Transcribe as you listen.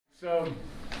So,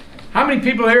 how many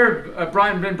people here have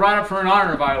been brought up for an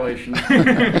honor violation? So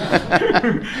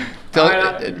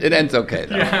it ends okay,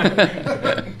 though.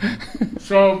 Yeah.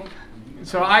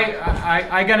 So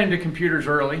I got into computers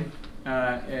early,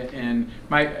 and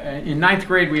in ninth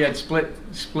grade we had split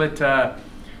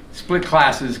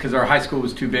classes because our high school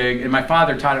was too big, and my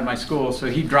father taught at my school, so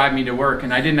he'd drive me to work,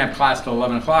 and I didn't have class till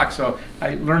 11 o'clock, so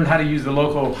I learned how to use the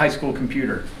local high school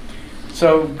computer.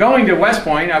 So going to West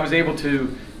Point, I was able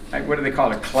to, what do they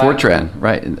call it? Fortran,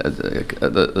 right? The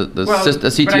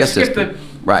CTS system.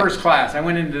 The first class. I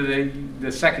went into the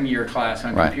second year class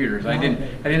on computers. I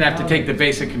didn't have to take the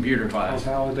basic computer class.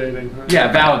 Validating. Right?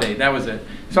 Yeah, validate. That was it.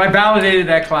 So I validated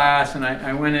that class, and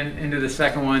I went into the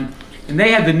second one, and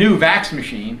they had the new VAX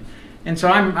machine, and so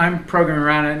I'm programming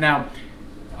around it now.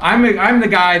 I'm the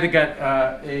guy that got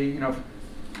a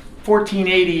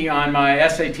 1480 on my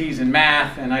SATs in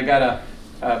math, and I got a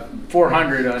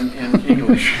 400 in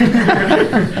English.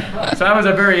 So I was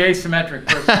a very asymmetric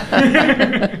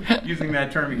person, using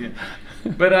that term again.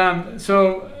 But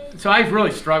so I've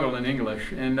really struggled in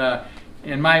English, and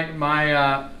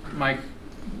my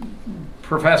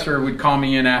professor would call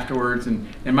me in afterwards, and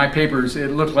in my papers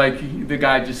it looked like the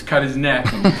guy just cut his neck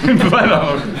and bled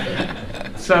over.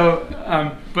 So,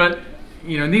 but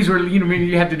these were,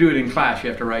 you have to do it in class, you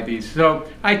have to write these. So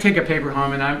I take a paper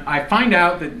home, and I find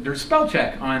out that there's spell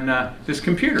check on this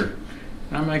computer.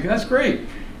 And I'm like, that's great.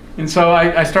 And so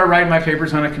I start writing my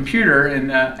papers on a computer,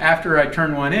 and after I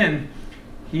turn one in,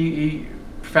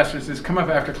 professor says, come up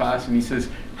after class, and he says,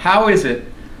 how is it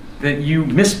that you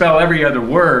misspell every other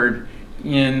word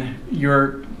in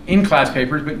your in-class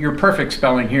papers, but you're perfect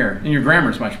spelling here, and your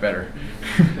grammar's much better?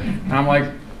 And I'm like,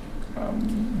 oh,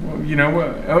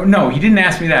 no, he didn't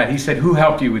ask me that. He said, who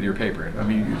helped you with your paper? I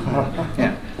mean,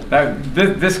 yeah,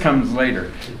 this comes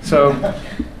later. So,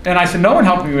 and I said, no one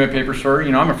helped me with my paper, sir.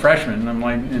 I'm a freshman. And I'm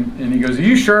like, and he goes, are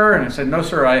you sure? And I said, no,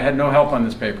 sir, I had no help on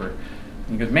this paper. And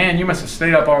he goes, man, you must have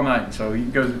stayed up all night. So he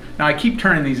goes, now I keep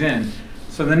turning these in.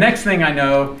 So the next thing I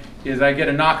know is I get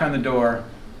a knock on the door.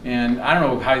 And I don't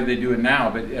know how they do it now,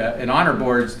 but in honor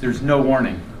boards, there's no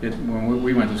warning. When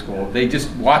we went to school, they just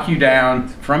walk you down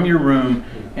from your room,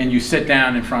 and you sit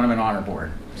down in front of an honor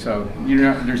board. So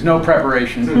there's no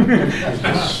preparation.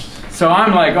 So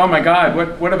I'm like, oh my God,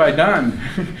 what have I done?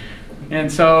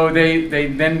 And so they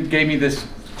then gave me this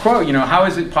quote. How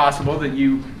is it possible that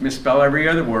you misspell every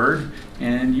other word,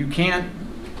 and you can't,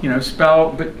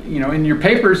 spell? But in your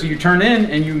papers you turn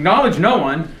in, and you acknowledge no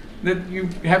one that you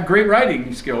have great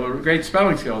writing skill or great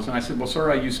spelling skills. And I said, well,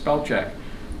 sir, I use spell check.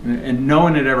 And no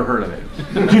one had ever heard of it.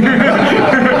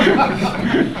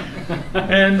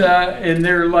 and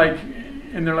they're like,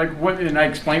 what? And I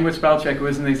explained what spell check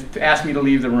was, and they asked me to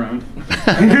leave the room.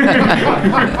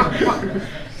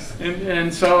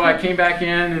 and so I came back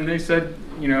in, and they said,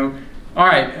 all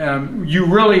right, you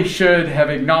really should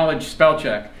have acknowledged spell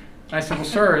check. I said, well,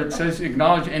 sir, it says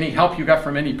acknowledge any help you got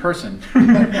from any person.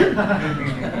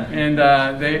 And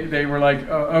they were like,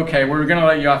 oh, okay, we're going to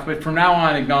let you off, but from now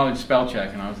on, acknowledge spell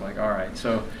check. And I was like, all right.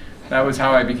 So that was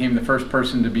how I became the first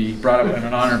person to be brought up in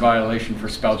an honor violation for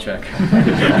spell check.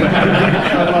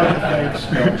 I love to thank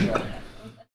spell check.